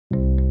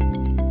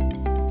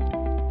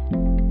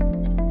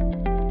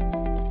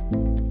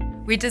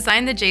We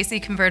designed the Jacey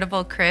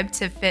convertible crib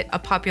to fit a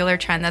popular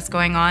trend that's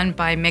going on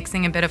by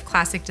mixing a bit of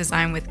classic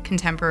design with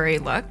contemporary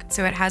look.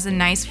 So it has a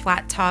nice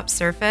flat top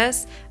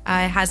surface.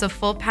 It has a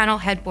full panel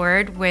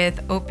headboard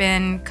with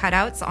open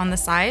cutouts on the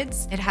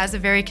sides. It has a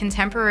very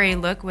contemporary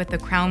look with the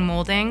crown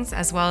moldings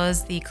as well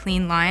as the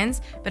clean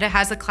lines, but it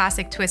has a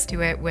classic twist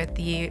to it with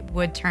the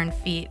wood turned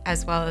feet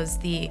as well as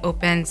the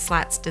open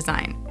slats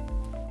design.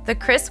 The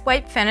crisp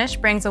white finish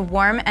brings a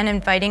warm and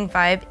inviting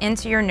vibe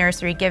into your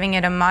nursery, giving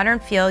it a modern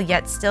feel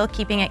yet still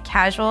keeping it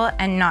casual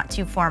and not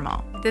too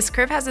formal. This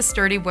crib has a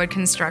sturdy wood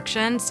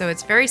construction, so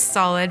it's very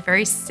solid,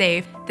 very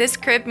safe. This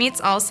crib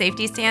meets all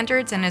safety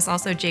standards and is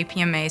also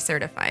JPMA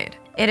certified.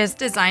 It is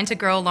designed to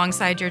grow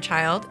alongside your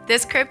child.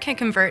 This crib can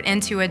convert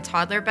into a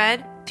toddler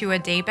bed, to a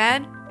day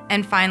bed,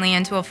 and finally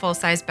into a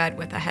full-size bed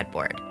with a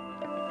headboard.